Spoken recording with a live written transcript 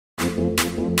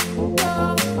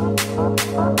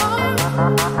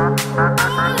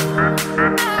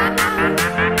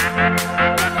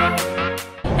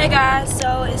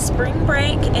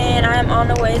I'm on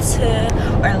the way to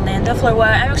Orlando, Florida. Well,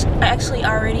 I'm actually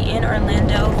already in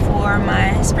Orlando for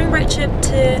my spring break trip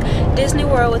to Disney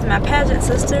World with my pageant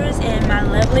sisters, and my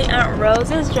lovely Aunt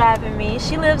Rose is driving me.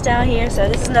 She lives down here, so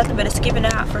this is nothing but a skipping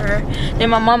out for her.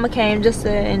 Then my mama came just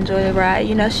to enjoy the ride.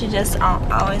 You know, she just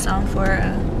always on for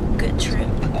a good trip.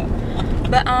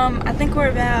 But I think we're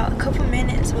about a couple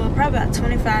minutes, well, probably about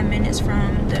 25 minutes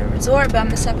from the resort, but I'm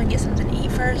gonna stop and get something to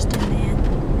eat first, and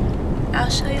then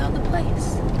I'll show y'all the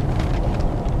place.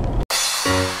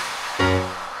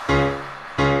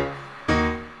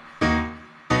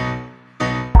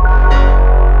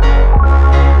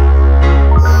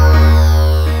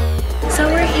 So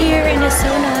we're here and it's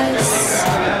so nice.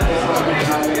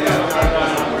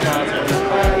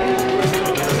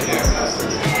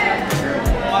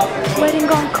 Waiting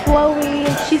on Chloe.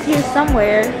 She's here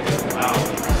somewhere.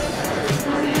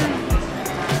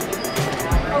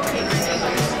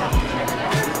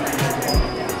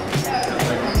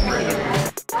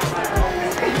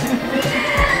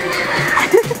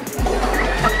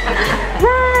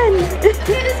 Run! Good,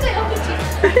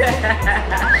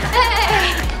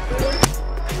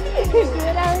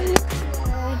 how are you?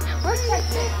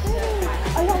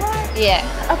 Oh, you alright? Yeah.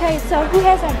 Okay, so who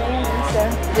has our band and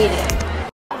stuff? We did.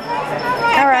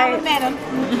 Alright.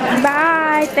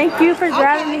 Bye. Thank you for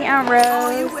driving me, Aunt Rose.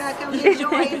 Oh, you're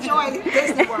welcome. Enjoy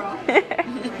Disney World.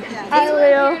 I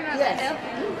will. Yes.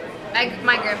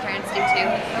 My grandparents do too.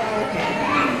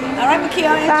 All right,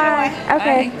 Makia, enjoy. Bye.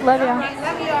 Okay, Bye. love y'all.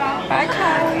 Love y'all. Bye,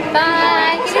 Chloe.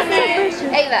 Bye.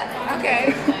 Ava. Okay.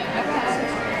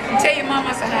 Tell your mama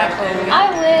I said hi, Chloe. I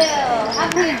will. Have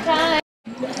a good time.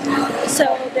 So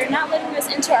they're not letting us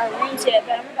into our rooms yet,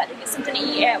 but I'm about to get something to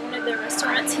eat at one of the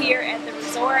restaurants here at the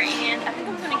resort, and I think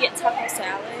I'm gonna get taco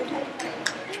salad.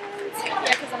 Yeah,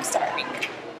 because I'm starving.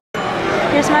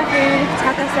 Here's my food,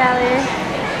 taco salad.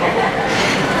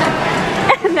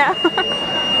 No.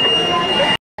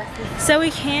 So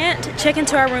we can't check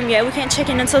into our room yet. We can't check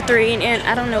in until 3, and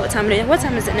I don't know what time it is. What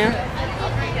time is it now?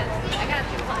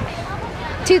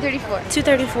 2:34.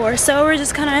 2:34. So we're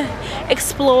just gonna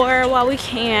explore while we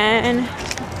can.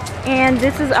 And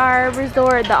this is our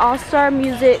resort, the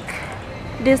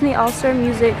Disney All-Star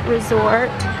Music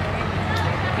Resort.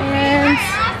 And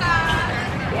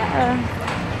yeah,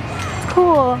 it's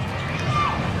cool.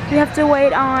 We have to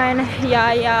wait on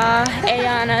Yaya,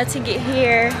 Ayana to get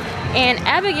here. And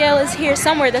Abigail is here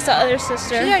somewhere. That's our other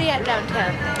sister. She's already at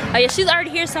downtown. Oh yeah, she's already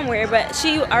here somewhere, but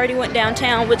she already went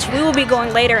downtown, which we will be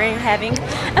going later and having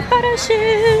a photo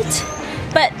shoot.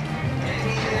 But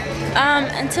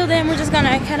until then, we're just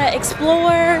gonna kind of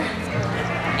explore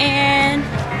and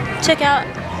check out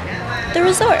the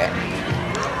resort.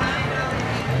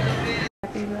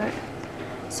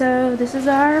 So this is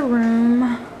our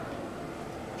room.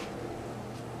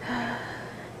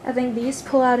 I think these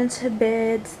pull out into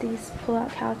beds, these pull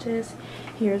out couches.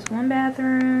 Here's one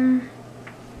bathroom.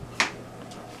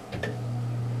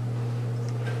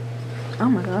 Oh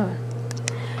my god.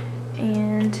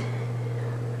 And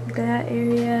that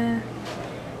area.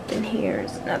 Then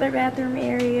here's another bathroom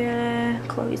area.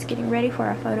 Chloe's getting ready for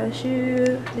our photo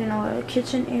shoot. Then a little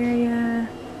kitchen area.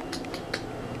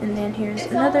 And then here's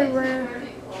another room.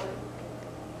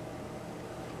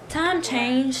 Time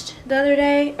changed the other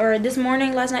day, or this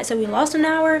morning, last night, so we lost an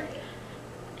hour.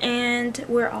 And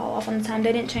we're all off on the time.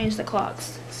 They didn't change the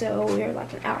clocks, so we're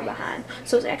like an hour behind.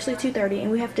 So it's actually 2:30, and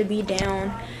we have to be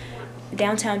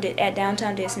downtown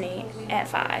Disney at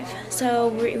 5. So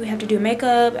we have to do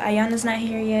makeup. Ayana's not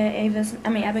here yet.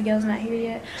 Abigail's not here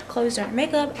yet. Chloe's doing her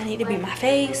makeup. I need to be my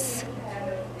face.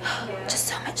 Just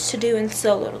so much to do in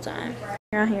so little time.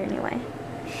 You're on here anyway.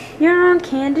 You're on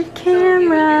candid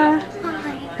camera.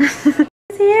 Hi.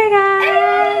 Here,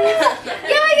 guys.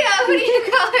 Yeah. Who did you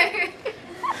call her?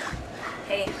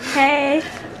 Hey. Hey.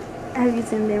 Have you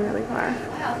zoomed in really far?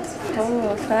 Wow.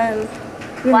 Oh, fun.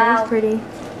 Your Wow. hair's pretty.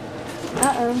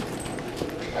 Uh-oh.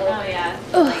 Oh, yeah.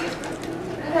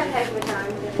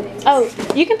 Oh,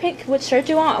 you can pick which shirt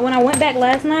you want. When I went back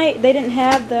last night, they didn't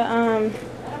have the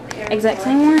exact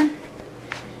same one.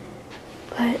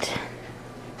 But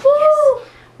woo,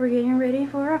 we're getting ready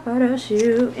for our photo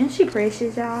shoot. And she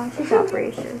braces, y'all. She's got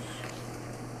braces.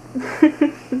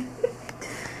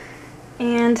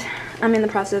 And I'm in the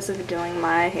process of doing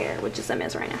my hair, which is a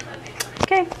mess right now.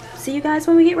 Okay, see you guys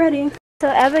when we get ready. So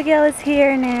Abigail is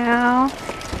here now,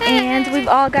 and we've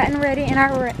all gotten ready in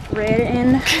our red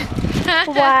and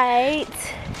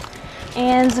white,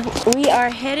 and we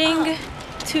are heading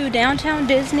to downtown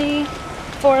Disney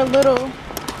for a little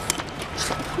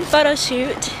photo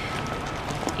shoot,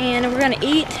 and we're gonna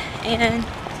eat and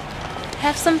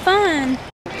have some fun.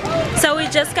 So we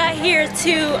just got here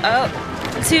to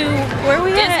where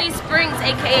we at? Disney Springs,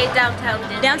 aka Downtown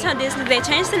Disney. Downtown Disney. They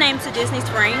changed the name to Disney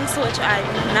Springs, which I'm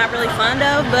not really fond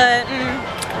of, but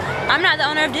I'm not the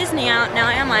owner of Disney now,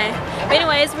 am I? But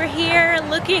anyways, we're here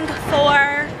looking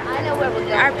for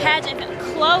our pageant.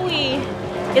 Chloe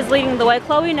is leading the way.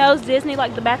 Chloe knows Disney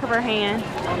like the back of her hand.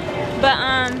 But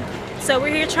so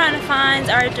we're here trying to find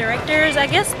our directors. I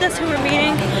guess that's who we're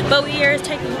meeting. But we are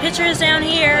taking pictures down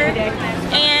here,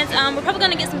 and we're probably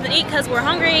gonna get something to eat because we're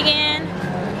hungry again.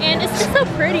 And it's just so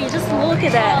pretty. Just look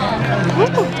at that.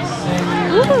 Ooh.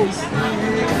 Ooh.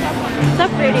 So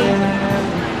pretty.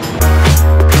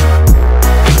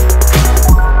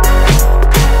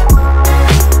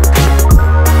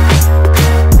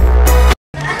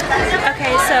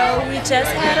 Okay, so we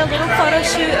just had a little photo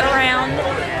shoot around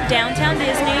Downtown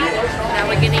Disney. Now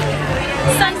we're getting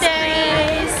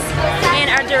Sundays. And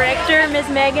our director, Miss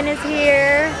Megan, is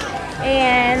here.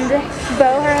 And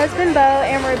Bo, her husband Bo,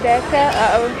 and Rebecca,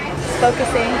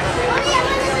 focusing.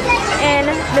 And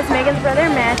Miss Megan's brother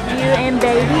Matthew, and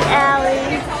baby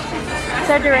Allie. It's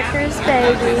our director's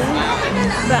baby.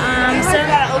 But so you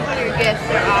gotta open your gifts,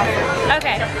 they're awesome.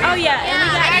 okay. Oh yeah, and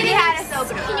we got I already had us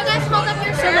open them. Can you guys hold up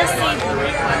your so let's see.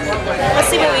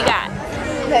 Let's see what we got.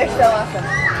 They're so awesome.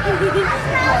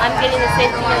 I'm getting the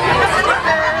same thing as you.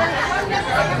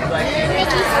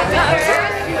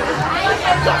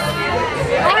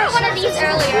 I got one of these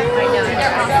earlier. I know.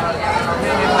 They're awesome.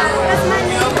 That's my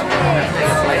name.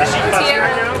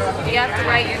 Tiara, you have to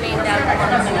write your name down.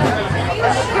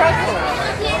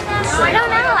 I don't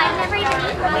know. I've never even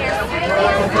eaten here.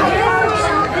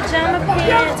 Pajama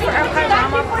pants for our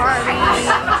pajama party.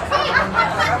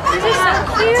 These are so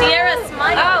cute. Tiara,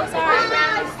 smile. Oh, sorry.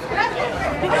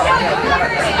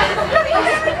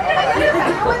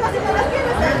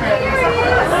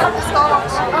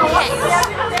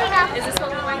 Is this what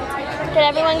we're going to do? Did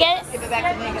everyone get it? Give it back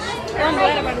to Megan. I'm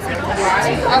glad I'm about to take it.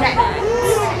 Okay.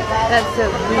 That's so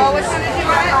cute.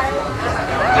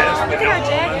 Look at our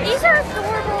jacket. These are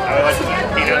adorable.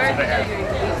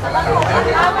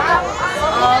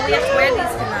 Oh, we have to wear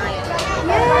these tonight.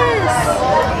 Yes.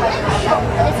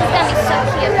 This is going to be so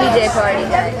cute. PJ party.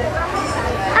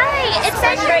 Hi, it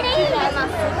says your name.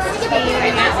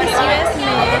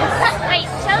 Wait,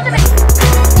 show the back.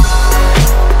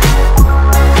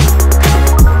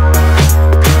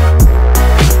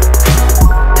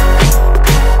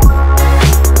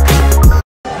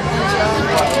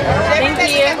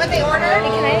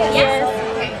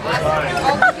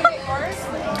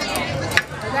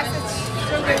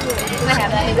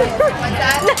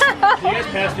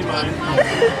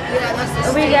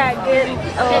 We got good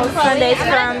Sundays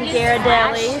from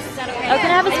Ghirardelli's. Oh, can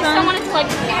I have a spoon? Someone is like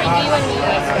review and you.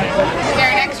 Is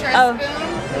there an extra spoon?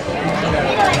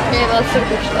 Maybe let's take a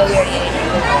picture. Oh, we already ate it.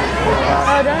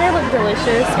 Oh, don't they look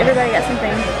delicious? Everybody got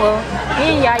something. Well,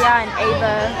 me and Yaya and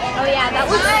Ava Oh yeah, that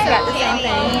was got the same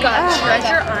thing.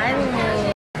 Treasure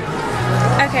Island.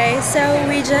 Okay, so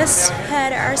we just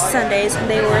had our Sundays and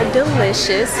they were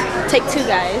delicious. Take two,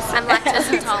 guys. I'm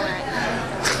lactose intolerant.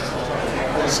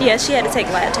 She had to take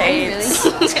lattes.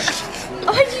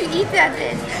 Why did you eat that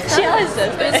then? She always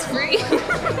does that. It's free.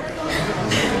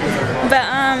 But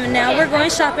now we're going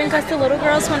shopping because the little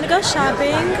girls want to go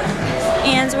shopping.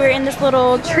 And we're in this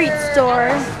little treat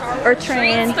store. Or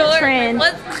trend.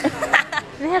 What?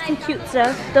 They have some cute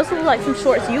stuff. Those look like some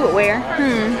shorts you would wear.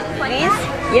 These?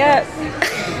 Yep.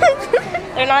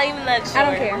 They're not even that short. I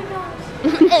don't care.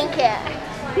 I don't care.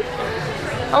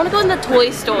 I want to go in the toy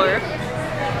store.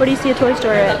 Where do you see a toy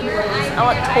store at? I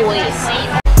want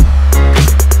toys.